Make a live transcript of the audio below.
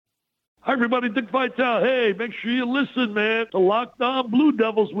Hi, everybody. Dick Vitale. Hey, make sure you listen, man. The Locked On Blue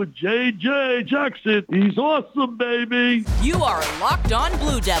Devils with J.J. Jackson. He's awesome, baby. You are Locked On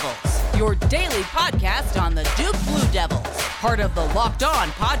Blue Devils, your daily podcast on the Duke Blue Devils, part of the Locked On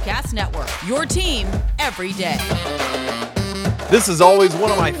Podcast Network, your team every day. This is always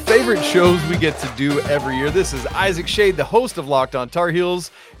one of my favorite shows we get to do every year. This is Isaac Shade, the host of Locked On Tar Heels,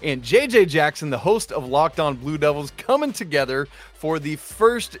 and JJ Jackson, the host of Locked On Blue Devils, coming together for the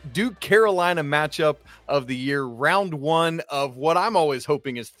first Duke-Carolina matchup of the year, round one of what I'm always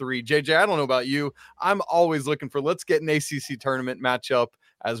hoping is three. JJ, I don't know about you. I'm always looking for, let's get an ACC tournament matchup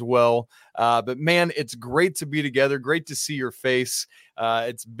as well. But man, it's great to be together. Great to see your face.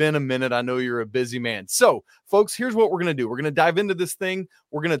 It's been a minute. I know you're a busy man. So folks, here's what we're going to do. We're going to dive into this thing.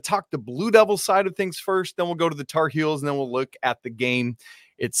 We're going to talk the Blue Devils side of things first. Then we'll go to the Tar Heels and then we'll look at the game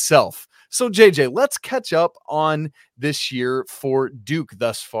itself. So JJ, let's catch up on this year for Duke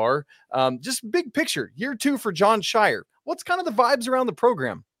thus far. Just big picture, year two for Jon Scheyer. What's kind of the vibes around the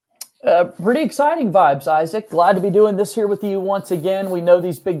program? Pretty exciting vibes, Isaac. Glad to be doing this here with you once again. We know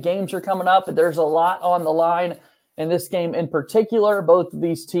these big games are coming up, but there's a lot on the line in this game in particular. Both of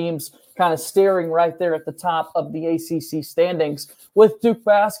these teams kind of staring right there at the top of the ACC standings. With Duke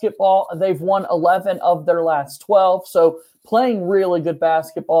basketball, they've won 11 of their last 12, so playing really good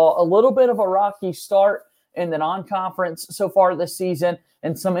basketball. A little bit of a rocky start in the non-conference so far this season,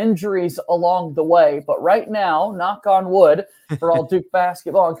 and some injuries along the way. But right now, knock on wood, for all Duke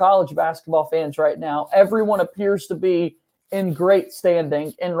basketball and college basketball fans right now, everyone appears to be in great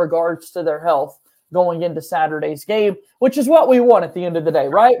standing in regards to their health going into Saturday's game, which is what we want at the end of the day,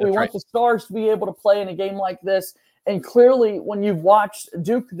 right? We want the Stars to be able to play in a game like this. And clearly, when you've watched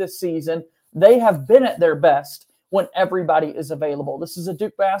Duke this season, they have been at their best when everybody is available. This is a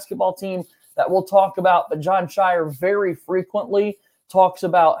Duke basketball team that we'll talk about, but Jon Scheyer very frequently talks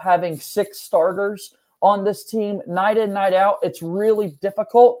about having 6 starters on this team night in, night out. It's really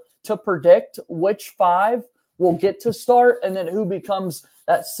difficult to predict which 5 will get to start and then who becomes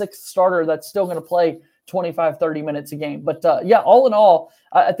that 6th starter that's still going to play 25, 30 minutes a game. But all in all,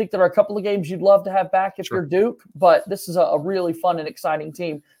 I think there are a couple of games you'd love to have back if you're Duke, but this is a really fun and exciting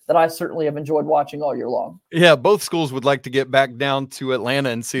team that I certainly have enjoyed watching all year long. Yeah, both schools would like to get back down to Atlanta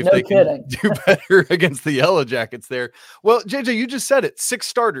and see if they can do better against the Yellow Jackets there. Well, JJ, you just said it, 6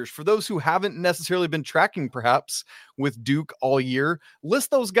 starters. For those who haven't necessarily been tracking perhaps with Duke all year,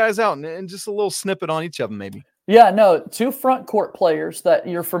 list those guys out and just a little snippet on each of them maybe. Yeah, no, 2 front court players that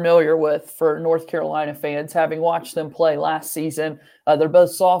you're familiar with for North Carolina fans, having watched them play last season. They're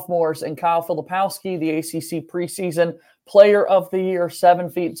both sophomores, and Kyle Filipowski, the ACC preseason player of the year, 7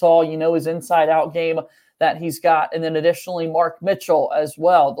 feet tall, his inside-out game that he's got. And then additionally, Mark Mitchell as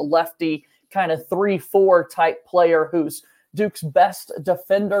well, the lefty kind of 3-4 type player who's Duke's best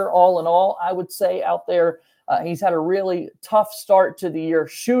defender all in all, I would say, out there. He's had a really tough start to the year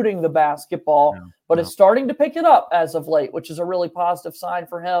shooting the basketball, but is starting to pick it up as of late, which is a really positive sign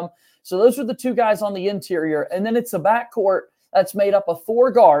for him. So those are the 2 guys on the interior. And then it's a backcourt that's made up of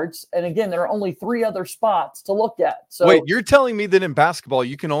 4 guards. And again, there are only 3 other spots to look at. So wait, you're telling me that in basketball,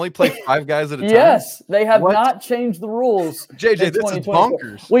 you can only play 5 guys at a time? Yes, they have not changed the rules. JJ, this is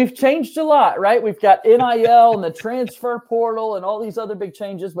bonkers. We've changed a lot, right? We've got NIL and the transfer portal and all these other big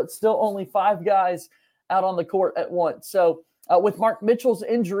changes, but still only 5 guys out on the court at once. So with Mark Mitchell's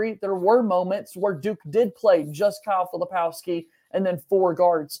injury, there were moments where Duke did play just Kyle Filipowski and then 4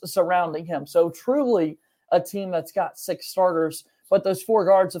 guards surrounding him. So truly a team that's got 6 starters. But those 4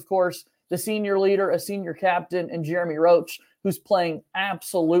 guards, of course, the senior leader, a senior captain, and Jeremy Roach, who's playing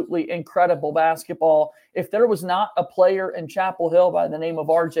absolutely incredible basketball. If there was not a player in Chapel Hill by the name of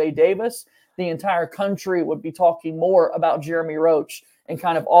RJ Davis, the entire country would be talking more about Jeremy Roach and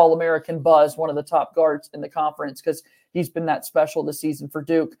kind of all-American buzz, one of the top guards in the conference, because he's been that special this season for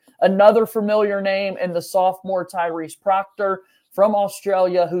Duke. Another familiar name in the sophomore Tyrese Proctor from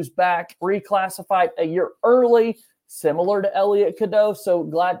Australia, who's back, reclassified a year early, similar to Elliot Cadeau. So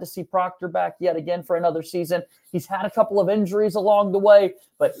glad to see Proctor back yet again for another season. He's had a couple of injuries along the way,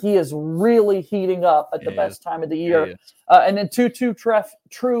 but he is really heating up at the best time of the year. And then two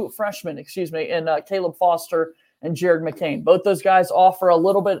true freshmen, in Caleb Foster and Jared McCain. Both those guys offer a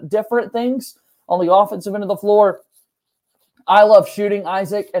little bit different things on the offensive end of the floor. I love shooting,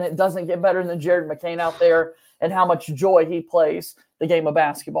 Isaac, and it doesn't get better than Jared McCain out there and how much joy he plays the game of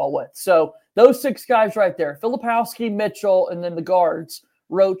basketball with. So those 6 guys right there, Filipowski, Mitchell, and then the guards,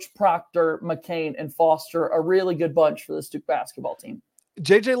 Roach, Proctor, McCain, and Foster, a really good bunch for this Duke basketball team.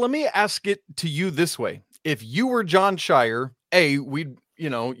 JJ, let me ask it to you this way. If you were Jon Scheyer,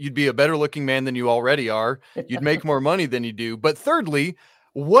 you'd be a better looking man than you already are. You'd make more money than you do. But thirdly,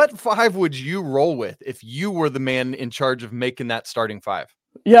 What five would you roll with if you were the man in charge of making that starting five?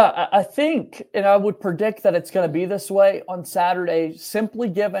 Yeah, I think, and I would predict that it's going to be this way on Saturday, simply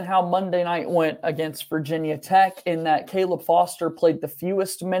given how Monday night went against Virginia Tech, in that Caleb Foster played the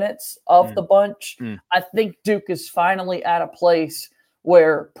fewest minutes of the bunch. I think Duke is finally at a place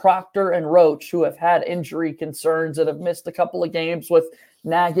where Proctor and Roach, who have had injury concerns and have missed a couple of games with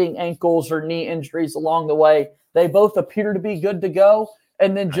nagging ankles or knee injuries along the way, they both appear to be good to go.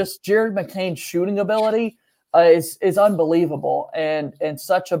 And then just Jared McCain's shooting ability is unbelievable and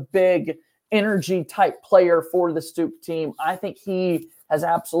such a big energy type player for the Duke team. I think he has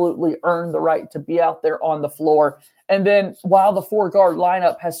absolutely earned the right to be out there on the floor. And then while the 4-guard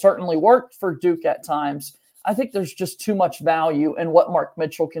lineup has certainly worked for Duke at times, I think there's just too much value in what Mark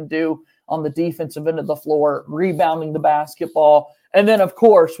Mitchell can do on the defensive end of the floor, rebounding the basketball. And then, of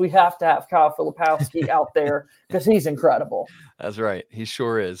course, we have to have Kyle Filipowski out there because he's incredible. That's right. He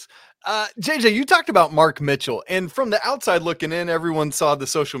sure is. JJ, you talked about Mark Mitchell, and from the outside looking in, everyone saw the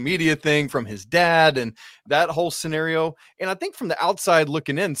social media thing from his dad and that whole scenario. And I think from the outside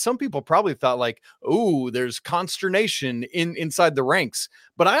looking in, some people probably thought like, oh, there's consternation inside the ranks.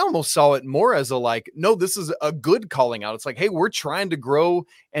 But I almost saw it more as a like, no, this is a good calling out. It's like, hey, we're trying to grow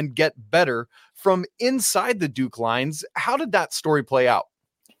and get better. From inside the Duke lines, how did that story play out?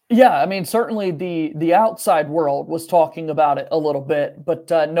 Yeah, I mean, certainly the outside world was talking about it a little bit, but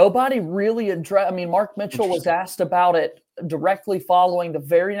nobody really addressed. I mean, Mark Mitchell was asked about it directly following the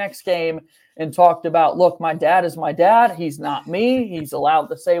very next game and talked about, look, my dad is my dad. He's not me. He's allowed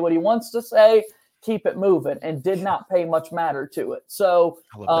to say what he wants to say. Keep it moving, and did not pay much matter to it. So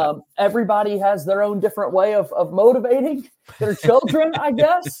everybody has their own different way of motivating their children, I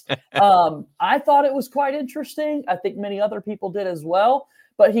guess. I thought it was quite interesting. I think many other people did as well.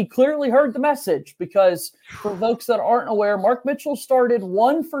 But he clearly heard the message, because for folks that aren't aware, Mark Mitchell started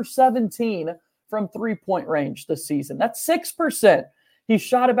 1 for 17 from three-point range this season. That's 6%. He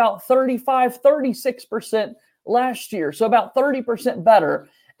shot about 36% last year, so about 30% better.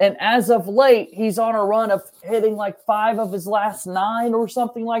 And as of late, he's on a run of hitting like 5 of his last 9 or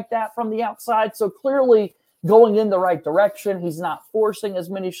something like that from the outside. So clearly going in the right direction. He's not forcing as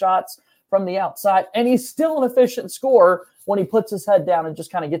many shots from the outside, and he's still an efficient scorer when he puts his head down and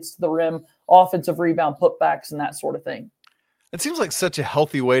just kind of gets to the rim, offensive rebound putbacks and that sort of thing. It seems like such a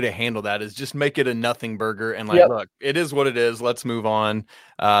healthy way to handle that is just make it a nothing burger and like, look, it is what it is. Let's move on.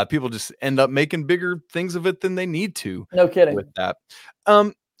 People just end up making bigger things of it than they need to. No kidding. With that.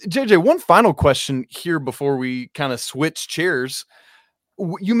 JJ, one final question here before we kind of switch chairs.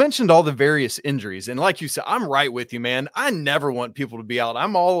 You mentioned all the various injuries, and like you said, I'm right with you, man. I never want people to be out.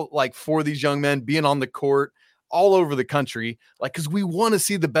 I'm all like for these young men being on the court all over the country, like, because we want to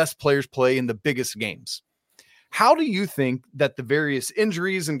see the best players play in the biggest games. How do you think that the various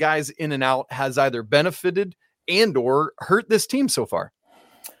injuries and guys in and out has either benefited and or hurt this team so far?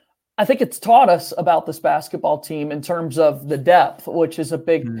 I think it's taught us about this basketball team in terms of the depth, which is a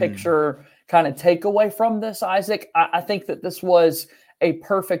big picture kind of takeaway from this, Isaac. I think that this was a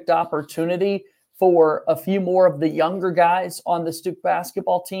perfect opportunity for a few more of the younger guys on the Duke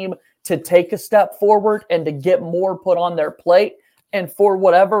basketball team to take a step forward and to get more put on their plate. And for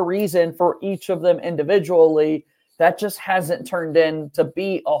whatever reason, for each of them individually, that just hasn't turned in to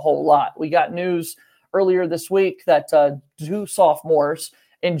be a whole lot. We got news earlier this week that 2 sophomores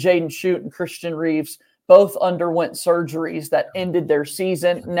in Jaden Shute and Christian Reeves both underwent surgeries that ended their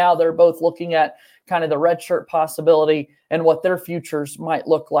season. Now they're both looking at kind of the redshirt possibility and what their futures might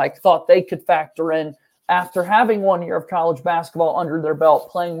look like. Thought they could factor in after having 1 year of college basketball under their belt,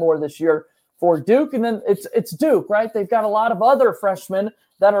 playing more this year for Duke. And then it's Duke, right? They've got a lot of other freshmen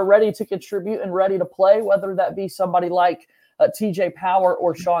that are ready to contribute and ready to play, whether that be somebody like TJ Power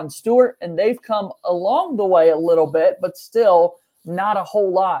or Sean Stewart. And they've come along the way a little bit, but still not a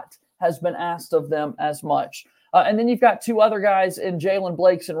whole lot has been asked of them as much. And then you've got 2 other guys in Jalen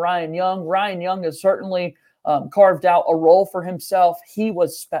Blakes and Ryan Young. Ryan Young has certainly carved out a role for himself. He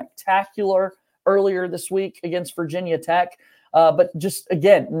was spectacular earlier this week against Virginia Tech. But just,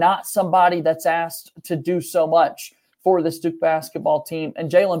 again, not somebody that's asked to do so much for this Duke basketball team.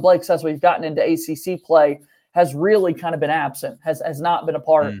 And Jalen Blakes, as we've gotten into ACC play, has really kind of been absent, has not been a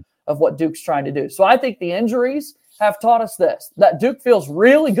part of what Duke's trying to do. So I think the injuries have taught us this, that Duke feels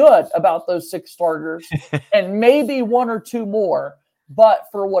really good about those 6 starters and maybe 1 or 2 more, but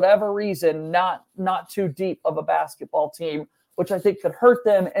for whatever reason, not too deep of a basketball team, which I think could hurt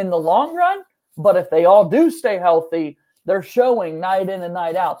them in the long run. But if they all do stay healthy, they're showing night in and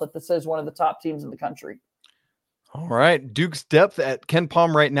night out that this is one of the top teams in the country. All right. Duke's depth at Ken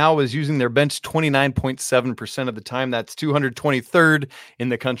Palm right now is using their bench 29.7% of the time. That's 223rd in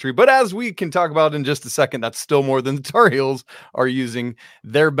the country. But as we can talk about in just a second, that's still more than the Tar Heels are using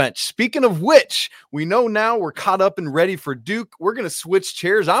their bench. Speaking of which, we know now we're caught up and ready for Duke. We're going to switch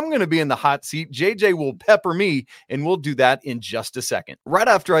chairs. I'm going to be in the hot seat. JJ will pepper me, and we'll do that in just a second. Right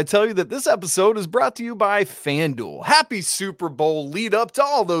after I tell you that this episode is brought to you by FanDuel. Happy Super Bowl lead up to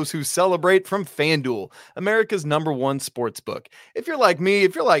all those who celebrate from FanDuel, America's number one sports book. If you're like me,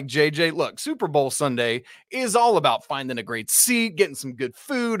 if you're like JJ, look, Super Bowl Sunday is all about finding a great seat, getting some good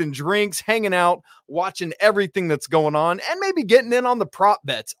food and drinks, hanging out, watching everything that's going on, and maybe getting in on the prop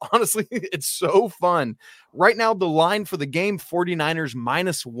bets. Honestly, it's so fun. Right now, the line for the game, 49ers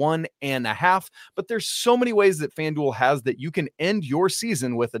 -1.5, but there's so many ways that FanDuel has that you can end your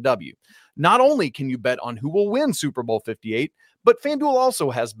season with a W. Not only can you bet on who will win Super Bowl 58, but FanDuel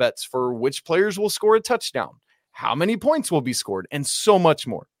also has bets for which players will score a touchdown, how many points will be scored, and so much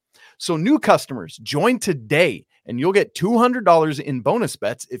more. So new customers, join today and you'll get $200 in bonus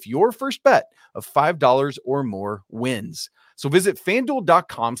bets if your first bet of $5 or more wins. So visit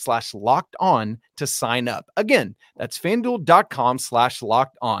FanDuel.com/locked-on to sign up. Again, that's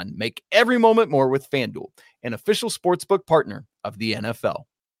FanDuel.com/locked-on. Make every moment more with FanDuel, an official sportsbook partner of the NFL.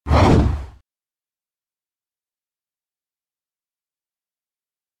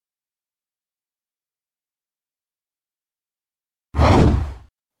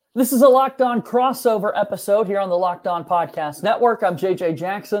 This is a Locked On crossover episode here on the Locked On Podcast Network. I'm JJ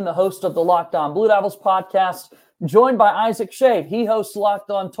Jackson, the host of the Locked On Blue Devils podcast, joined by Isaac Shade. He hosts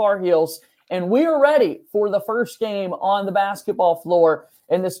Locked On Tar Heels, and we are ready for the first game on the basketball floor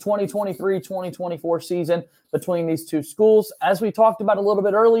in this 2023-2024 season between these two schools. As we talked about a little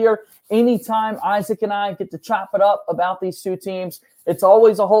bit earlier, anytime Isaac and I get to chop it up about these two teams, it's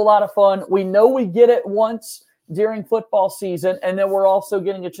always a whole lot of fun. We know we get it once during football season, and then we're also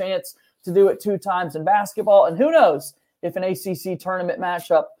getting a chance to do it 2 times in basketball. And who knows if an ACC tournament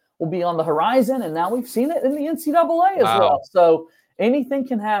matchup will be on the horizon, and now we've seen it in the NCAA as well. So anything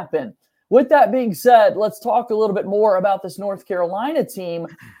can happen. With that being said, let's talk a little bit more about this North Carolina team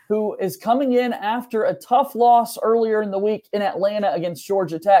who is coming in after a tough loss earlier in the week in Atlanta against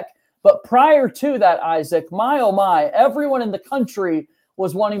Georgia Tech. But prior to that, Isaac, my oh my, everyone in the country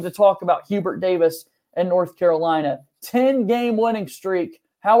was wanting to talk about Hubert Davis and North Carolina. 10-game winning streak.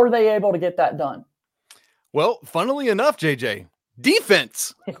 How are they able to get that done? Well, funnily enough, JJ,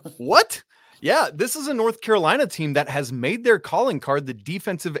 defense. What? Yeah, this is a North Carolina team that has made their calling card the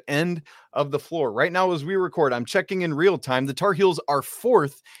defensive end of the floor. Right now, as we record, I'm checking in real time. The Tar Heels are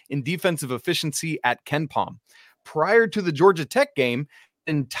 4th in defensive efficiency at Ken Palm. Prior to the Georgia Tech game,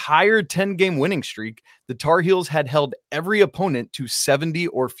 entire 10-game winning streak, the Tar Heels had held every opponent to 70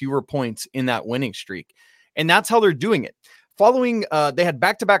 or fewer points in that winning streak. And that's how they're doing it. Following, they had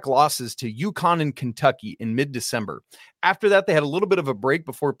back-to-back losses to UConn and Kentucky in mid-December. After that, they had a little bit of a break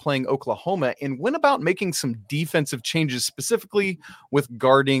before playing Oklahoma and went about making some defensive changes, specifically with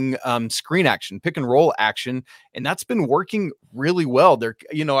guarding screen action, pick and roll action. And that's been working really well.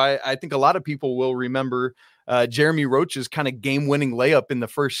 I think a lot of people will remember Jeremy Roach's kind of game-winning layup in the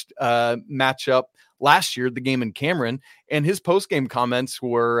first matchup last year, the game in Cameron, and his post-game comments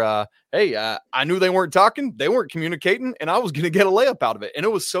were, hey, I knew they weren't talking, they weren't communicating, and I was going to get a layup out of it. And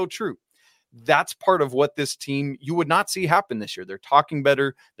it was so true. That's part of what this team you would not see happen this year. They're talking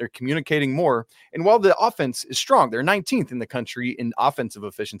better. They're communicating more. And while the offense is strong, they're 19th in the country in offensive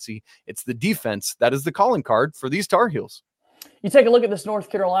efficiency. It's the defense that is the calling card for these Tar Heels. You take a look at this North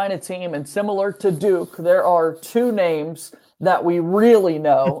Carolina team, and similar to Duke, there are 2 names that we really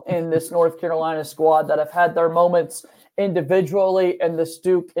know in this North Carolina squad that have had their moments individually in this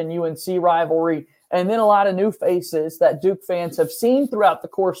Duke and UNC rivalry, and then a lot of new faces that Duke fans have seen throughout the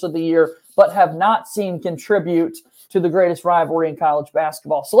course of the year, but have not seen contribute to the greatest rivalry in college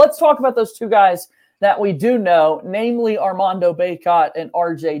basketball. So let's talk about those 2 guys that we do know, namely Armando Bacot and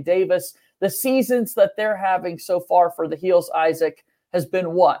RJ Davis. The seasons that they're having so far for the Heels, Isaac, has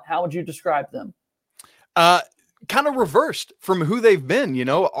been what? How would you describe them? Kind of reversed from who they've been,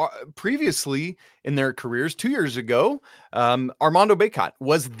 previously in their careers. 2 years ago, Armando Bacot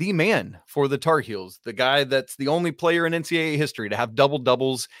was the man for the Tar Heels, the guy that's the only player in NCAA history to have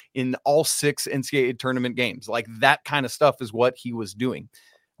double-doubles in all 6 NCAA tournament games. Like that kind of stuff is what he was doing.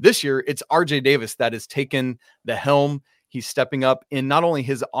 This year, it's RJ Davis that has taken the helm. He's stepping up in not only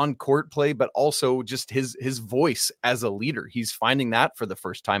his on-court play, but also just his voice as a leader. He's finding that for the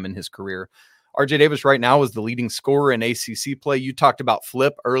first time in his career. RJ Davis right now is the leading scorer in ACC play. You talked about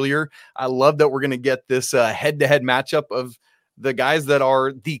Flip earlier. I love that we're going to get this head-to-head matchup of the guys that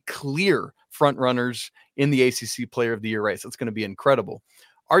are the clear front runners in the ACC Player of the Year race. It's going to be incredible.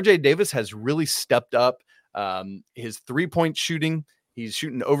 RJ Davis has really stepped up his three-point shooting. He's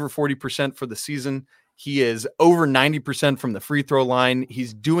shooting over 40% for the season. He is over 90% from the free throw line.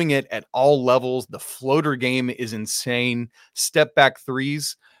 He's doing it at all levels. The floater game is insane. Step back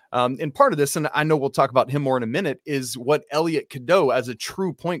threes. And part of this, and I know we'll talk about him more in a minute, is what Elliot Cadeau, as a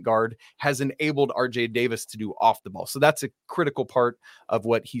true point guard, has enabled RJ Davis to do off the ball. So that's a critical part of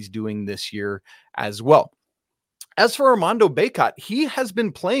what he's doing this year as well. As for Armando Bacot, he has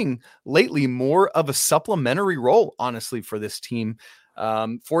been playing lately more of a supplementary role, honestly, for this team.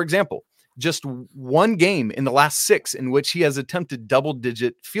 For example, just one game in the last 6 in which he has attempted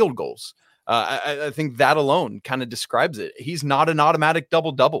double-digit field goals. I think that alone kind of describes it. He's not an automatic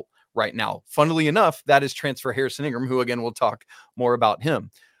double-double right now. Funnily enough, that is transfer Harrison Ingram, who, again, we'll talk more about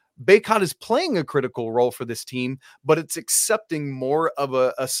him. Bacot is playing a critical role for this team, but it's accepting more of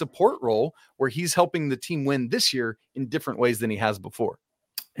a support role where he's helping the team win this year in different ways than he has before.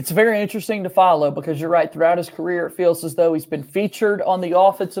 It's very interesting to follow because you're right. Throughout his career, it feels as though he's been featured on the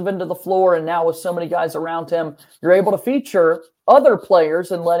offensive end of the floor. And now with so many guys around him, you're able to feature other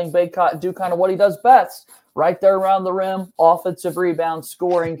players and letting Bacot do kind of what he does best, right there around the rim, offensive rebound,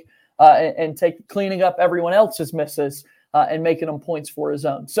 scoring, and cleaning up everyone else's misses and making them points for his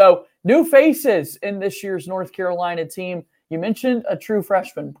own. So new faces in this year's North Carolina team. You mentioned a true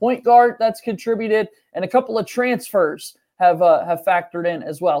freshman point guard that's contributed, and a couple of transfers have factored in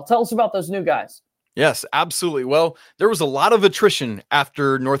as well. Tell us about those new guys. Yes, absolutely. Well, there was a lot of attrition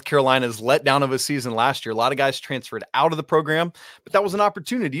after North Carolina's letdown of a season last year. A lot of guys transferred out of the program, but that was an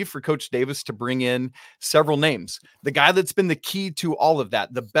opportunity for Coach Davis to bring in several names. The guy that's been the key to all of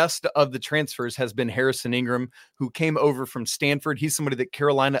that, the best of the transfers, has been Harrison Ingram, who came over from Stanford. He's somebody that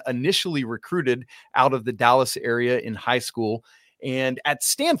Carolina initially recruited out of the Dallas area in high school. And at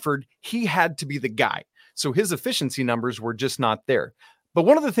Stanford, he had to be the guy. So his efficiency numbers were just not there. But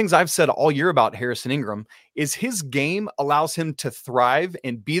one of the things I've said all year about Harrison Ingram is his game allows him to thrive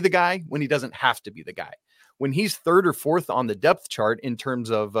and be the guy when he doesn't have to be the guy. When he's 3rd or 4th on the depth chart in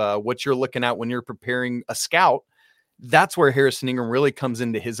terms of what you're looking at when you're preparing a scout, that's where Harrison Ingram really comes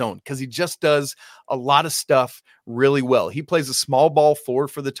into his own because he just does a lot of stuff really well. He plays a small ball 4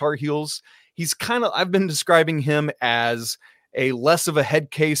 for the Tar Heels. He's I've been describing him as a less of a head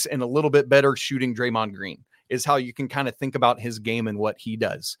case and a little bit better shooting Draymond Green, is how you can kind of think about his game and what he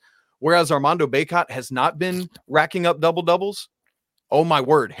does. Whereas Armando Bacot has not been racking up double-doubles. Oh my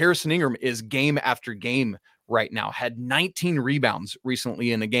word. Harrison Ingram is game after game right now. Had 19 rebounds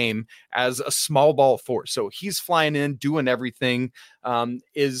recently in a game as a small ball 4. So he's flying in, doing everything.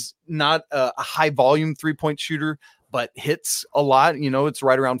 Is not a high volume 3-point shooter, but hits a lot. It's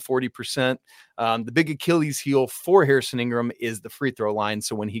right around 40%. The big Achilles heel for Harrison Ingram is the free throw line.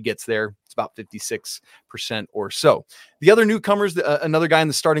 So when he gets there, it's about 56% or so. The other newcomers, another guy in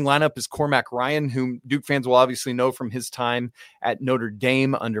the starting lineup is Cormac Ryan, whom Duke fans will obviously know from his time at Notre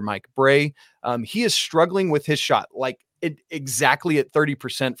Dame under Mike Bray. He is struggling with his shot, exactly at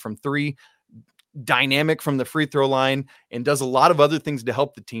 30% from 3. Dynamic from the free throw line and does a lot of other things to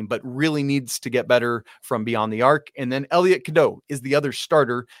help the team, but really needs to get better from beyond the arc. And then Elliot Cadeau is the other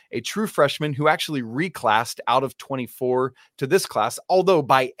starter, a true freshman who actually reclassed out of 24 to this class, although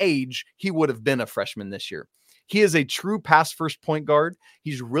by age, he would have been a freshman this year. He is a true pass first point guard.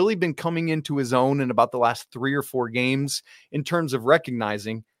 He's really been coming into his own in about the last 3 or 4 games in terms of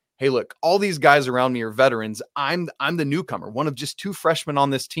recognizing, hey, look, all these guys around me are veterans. I'm the newcomer, one of just 2 freshmen on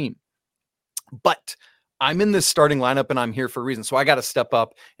this team. But I'm in this starting lineup and I'm here for a reason. So I got to step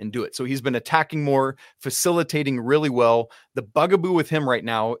up and do it. So he's been attacking more, facilitating really well. The bugaboo with him right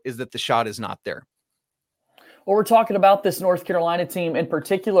now is that the shot is not there. Well, we're talking about this North Carolina team, in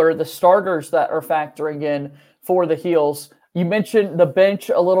particular, the starters that are factoring in for the Heels. You mentioned the bench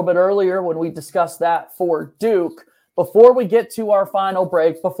a little bit earlier when we discussed that for Duke. Before we get to our final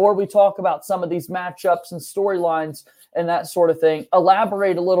break, before we talk about some of these matchups and storylines and that sort of thing,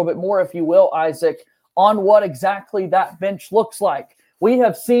 elaborate a little bit more, if you will, Isaac, on what exactly that bench looks like. We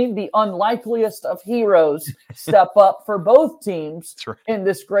have seen the unlikeliest of heroes step up for both teams in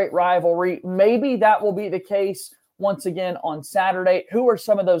this great rivalry. Maybe that will be the case once again on Saturday. Who are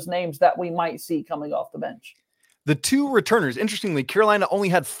some of those names that we might see coming off the bench? The 2 returners, interestingly, Carolina only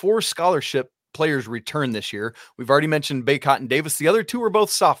had 4 scholarship players return this year. We've already mentioned Bacot and Davis. The other 2 are both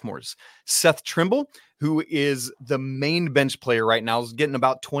sophomores. Seth Trimble, who is the main bench player right now, is getting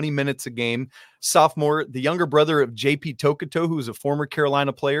about 20 minutes a game. Sophomore, the younger brother of JP Tokoto, who is a former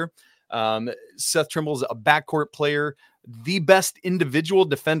Carolina player. Seth Trimble's a backcourt player. the best individual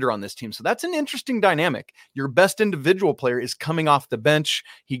defender on this team. So that's an interesting dynamic. Your best individual player is coming off the bench.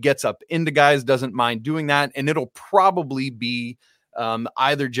 He gets up into guys, doesn't mind doing that. And it'll probably be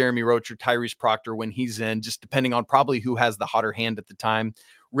either Jeremy Roach or Tyrese Proctor when he's in, just depending on probably who has the hotter hand at the time.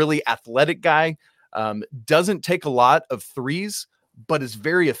 Really athletic guy, doesn't take a lot of threes, but is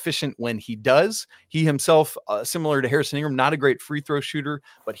very efficient when he does. He himself, similar to Harrison Ingram, not a great free throw shooter,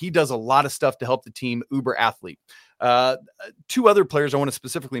 but he does a lot of stuff to help the team. Uber athlete. Two other players I want to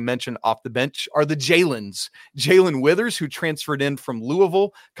specifically mention off the bench are the Jalen's. Jalen Withers, who transferred in from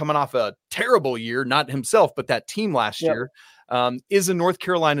Louisville, coming off a terrible year, not himself, but that team last year, is a North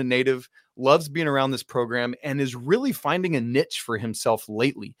Carolina native, loves being around this program, and is really finding a niche for himself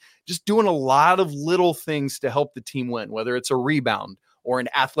lately. Just doing a lot of little things to help the team win, whether it's a rebound or an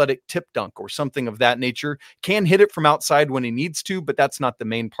athletic tip dunk or something of that nature. Can hit it from outside when he needs to, but that's not the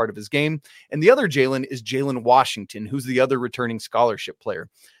main part of his game. And the other Jalen is Jalen Washington, who's the other returning scholarship player.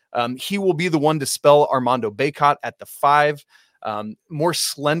 He will be the one to spell Armando Bacot at the 5. More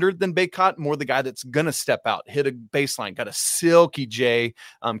slender than Bacot, more the guy that's going to step out, hit a baseline, got a silky J,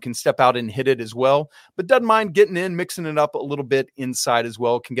 can step out and hit it as well, but doesn't mind getting in, mixing it up a little bit inside as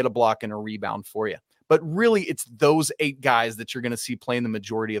well, can get a block and a rebound for you. But really, it's those 8 guys that you're going to see playing the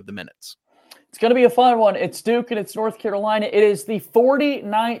majority of the minutes. It's going to be a fun one. It's Duke and it's North Carolina. It is the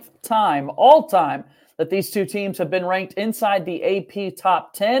 49th time, all time, that these two teams have been ranked inside the AP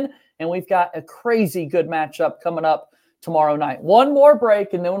top 10, and we've got a crazy good matchup coming up tomorrow night. One more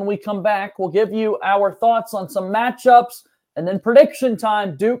break, and then when we come back, we'll give you our thoughts on some matchups, and then prediction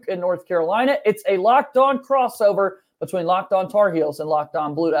time, Duke and North Carolina. It's a Locked On crossover between Locked On Tar Heels and Locked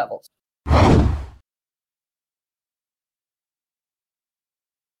On Blue Devils.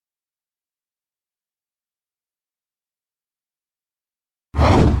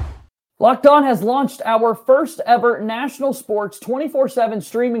 Locked On has launched our first ever national sports 24/7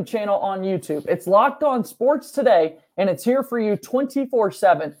 streaming channel on YouTube. It's Locked On Sports Today, and it's here for you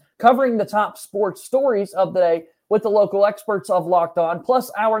 24/7, covering the top sports stories of the day with the local experts of Locked On, plus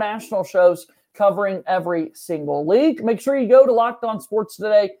our national shows covering every single league. Make sure you go to Locked On Sports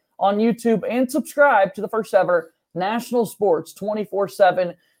Today on YouTube and subscribe to the first ever national sports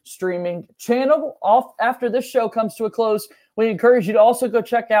 24/7 streaming channel. Off after this show comes to a close, we encourage you to also go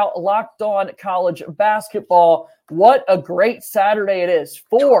check out Locked On College Basketball. What a great Saturday it is.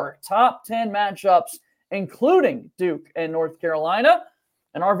 4 top 10 matchups, including Duke and North Carolina.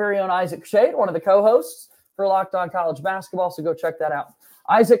 And our very own Isaac Shade, one of the co-hosts for Locked On College Basketball. So go check that out.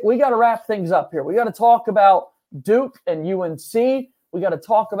 Isaac, we got to wrap things up here. We got to talk about Duke and UNC. We got to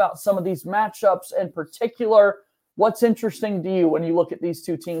talk about some of these matchups in particular. What's interesting to you when you look at these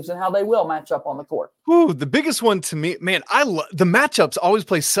two teams and how they will match up on the court? Ooh, the biggest one to me, man, the matchups always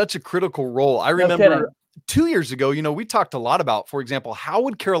play such a critical role. I remember 2 years ago, we talked a lot about, for example, how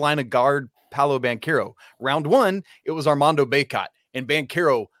would Carolina guard Paolo Banchero? Round 1, it was Armando Bacot, and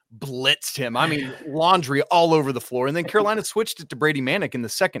Banchero blitzed him. I mean, laundry all over the floor. And then Carolina switched it to Brady Manick in the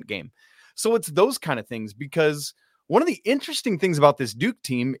second game. So it's those kind of things, because one of the interesting things about this Duke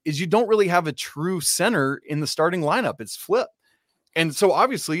team is you don't really have a true center in the starting lineup. It's Flip. And so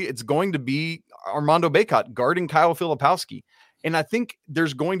obviously it's going to be Armando Bacot guarding Kyle Filipowski. And I think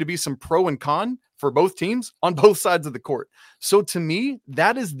there's going to be some pro and con for both teams on both sides of the court. So to me,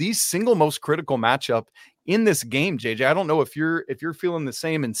 that is the single most critical matchup in this game, JJ. I don't know if you're feeling the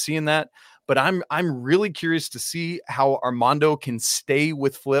same and seeing that, but I'm really curious to see how Armando can stay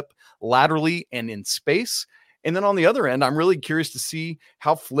with Flip laterally and in space. And then on the other end, I'm really curious to see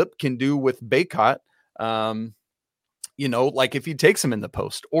how Flip can do with Bacot, like if he takes him in the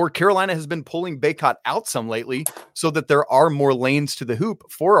post. Or Carolina has been pulling Bacot out some lately so that there are more lanes to the hoop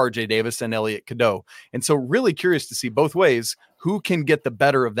for RJ Davis and Elliot Cadeau. And so really curious to see both ways who can get the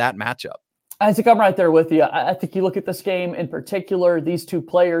better of that matchup. Isaac, I'm right there with you. I think you look at this game in particular, these two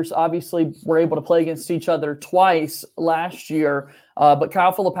players obviously were able to play against each other twice last year. But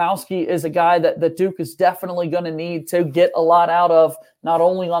Kyle Filipowski is a guy that Duke is definitely going to need to get a lot out of, not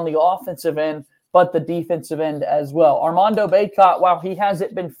only on the offensive end, but the defensive end as well. Armando Bacot, while he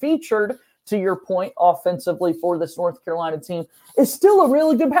hasn't been featured, to your point, offensively for this North Carolina team, is still a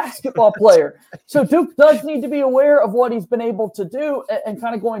really good basketball player. So Duke does need to be aware of what he's been able to do. And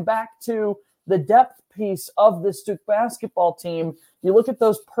kind of going back to the depth piece of this Duke basketball team, you look at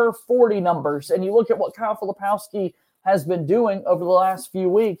those per 40 numbers and you look at what Kyle Filipowski has been doing over the last few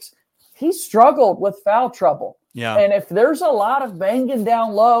weeks. He struggled with foul trouble. Yeah. And if there's a lot of banging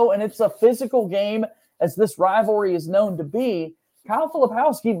down low and it's a physical game, as this rivalry is known to be, Kyle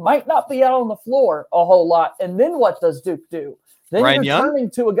Filipowski might not be out on the floor a whole lot. And then what does Duke do? Then Ryan you're Young? turning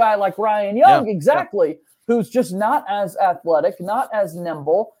to a guy like Ryan Young. Yeah. Exactly. Yeah. who's just not as athletic, not as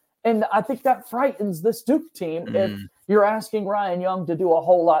nimble. And I think that frightens this Duke team if you're asking Ryan Young to do a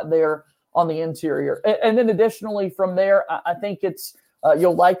whole lot there on the interior. And then additionally from there, I think it's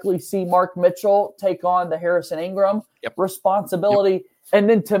you'll likely see Mark Mitchell take on the Harrison Ingram responsibility. Yep. And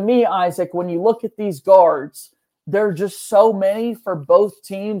then to me, Isaac, when you look at these guards, there are just so many for both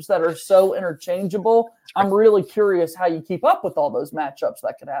teams that are so interchangeable. I'm really curious how you keep up with all those matchups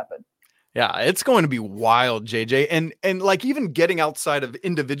that could happen. Yeah, it's going to be wild, JJ. And like even getting outside of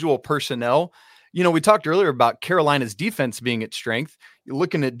individual personnel, you know, we talked earlier about Carolina's defense being its strength. You're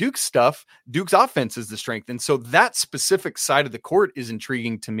looking at Duke's stuff, Duke's offense is the strength. And so that specific side of the court is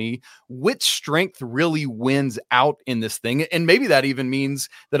intriguing to me. Which strength really wins out in this thing? And maybe that even means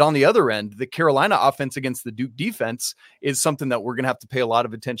that on the other end, the Carolina offense against the Duke defense is something that we're going to have to pay a lot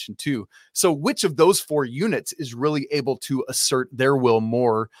of attention to. So which of those four units is really able to assert their will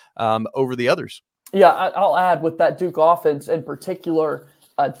more over the others? Yeah, I'll add with that Duke offense in particular.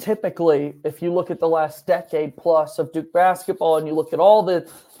 Typically, if you look at the last decade plus of Duke basketball and you look at all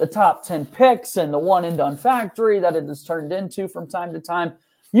the top 10 picks and the one and done factory that it has turned into from time to time,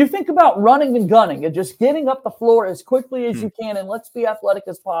 you think about running and gunning and just getting up the floor as quickly as you can and let's be athletic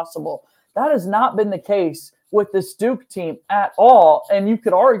as possible. That has not been the case with this Duke team at all. And you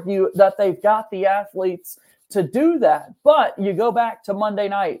could argue that they've got the athletes to do that. But you go back to Monday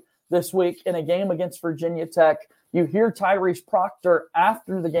night this week in a game against Virginia Tech. You hear Tyrese Proctor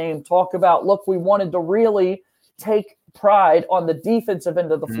after the game talk about, look, we wanted to really take pride on the defensive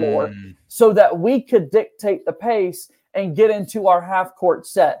end of the floor so that we could dictate the pace and get into our half-court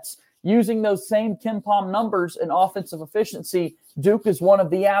sets. Using those same KenPom numbers in offensive efficiency, Duke is one of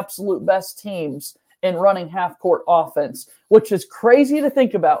the absolute best teams in running half-court offense, which is crazy to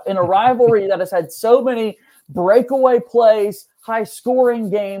think about in a rivalry that has had so many breakaway plays, high-scoring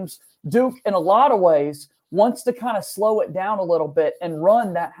games. Duke, in a lot of ways, wants to kind of slow it down a little bit and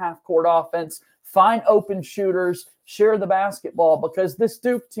run that half-court offense, find open shooters, share the basketball, because this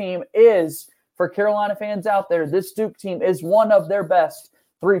Duke team is, for Carolina fans out there, this Duke team is one of their best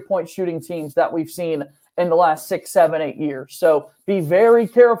three-point shooting teams that we've seen in the last 6, 7, 8 years. So be very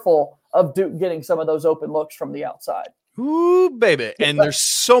careful of Duke getting some of those open looks from the outside. Ooh, baby. And there's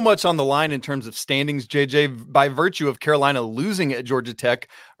so much on the line in terms of standings, JJ, by virtue of Carolina losing at Georgia Tech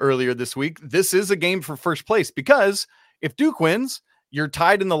earlier this week. This is a game for first place because if Duke wins, you're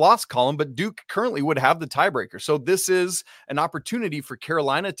tied in the loss column, but Duke currently would have the tiebreaker. So this is an opportunity for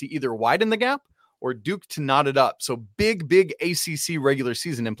Carolina to either widen the gap or Duke to knot it up. So big ACC regular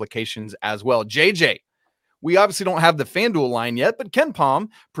season implications as well. JJ, we obviously don't have the FanDuel line yet, but KenPom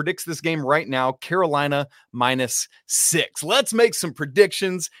predicts this game right now, Carolina -6. Let's make some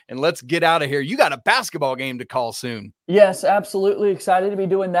predictions and let's get out of here. You got a basketball game to call soon. Yes, absolutely. Excited to be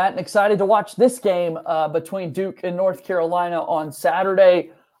doing that and excited to watch this game between Duke and North Carolina on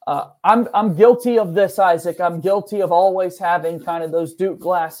Saturday. I'm guilty of this, Isaac. I'm guilty of always having kind of those Duke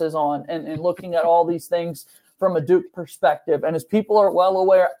glasses on and looking at all these things from a Duke perspective. And as people are well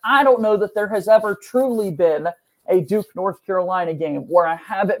aware, I don't know that there has ever truly been a Duke-North Carolina game where I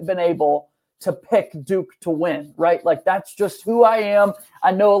haven't been able to pick Duke to win, right? Like that's just who I am.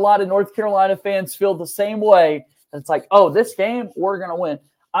 I know a lot of North Carolina fans feel the same way. It's like, oh, this game, we're going to win.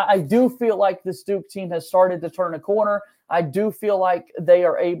 I do feel like this Duke team has started to turn a corner. I do feel like they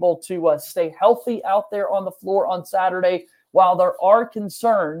are able to stay healthy out there on the floor on Saturday. While there are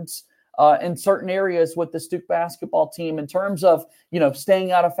concerns in certain areas with this Duke basketball team in terms of,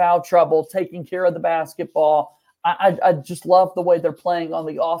 staying out of foul trouble, taking care of the basketball. I just love the way they're playing on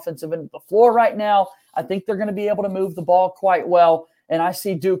the offensive end of the floor right now. I think they're going to be able to move the ball quite well. And I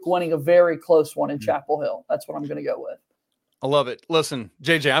see Duke winning a very close one in Chapel Hill. That's what I'm going to go with. I love it. Listen,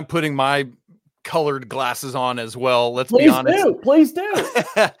 JJ, I'm putting my colored glasses on as well. Let's be honest. Please do.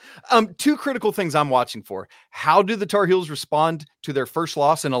 Two critical things I'm watching for. How do the Tar Heels respond to their first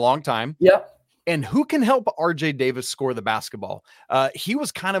loss in a long time? Yep. And who can help RJ Davis score the basketball? He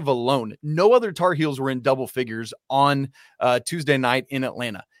was kind of alone. No other Tar Heels were in double figures on Tuesday night in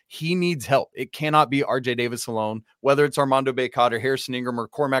Atlanta. He needs help. It cannot be RJ Davis alone. Whether it's Armando Bacot or Harrison Ingram or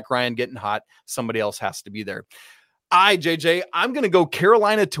Cormac Ryan getting hot, somebody else has to be there. JJ, I'm going to go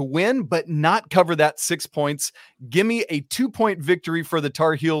Carolina to win, but not cover that 6 points. Give me a 2-point victory for the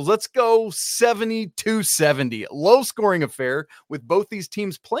Tar Heels. Let's go 70-70. Low scoring affair with both these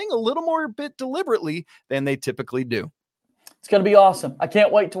teams playing a little more bit deliberately than they typically do. It's going to be awesome. I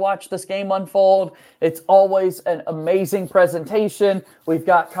can't wait to watch this game unfold. It's always an amazing presentation. We've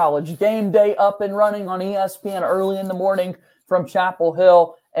got College Game Day up and running on ESPN early in the morning from Chapel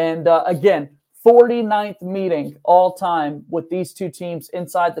Hill. And again, 49th meeting all time with these two teams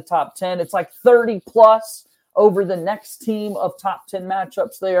inside the top 10. It's like 30 plus over the next team of top 10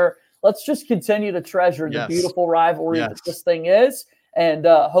 matchups there. Let's just continue to treasure the beautiful rivalry that this thing is, and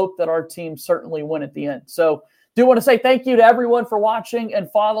hope that our team certainly win at the end. So do want to say thank you to everyone for watching and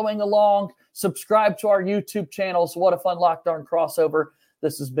following along. Subscribe to our YouTube channels. What a fun Locked On crossover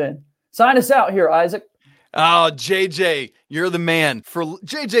this has been. Sign us out here, Isaac. Oh, JJ, you're the man. For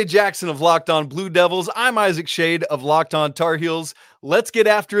JJ Jackson of Locked On Blue Devils, I'm Isaac Shade of Locked On Tar Heels. Let's get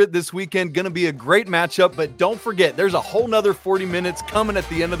after it this weekend. Going to be a great matchup, but don't forget, there's a whole nother 40 minutes coming at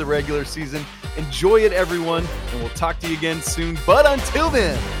the end of the regular season. Enjoy it, everyone, and we'll talk to you again soon. But until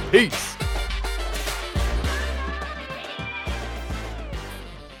then, peace.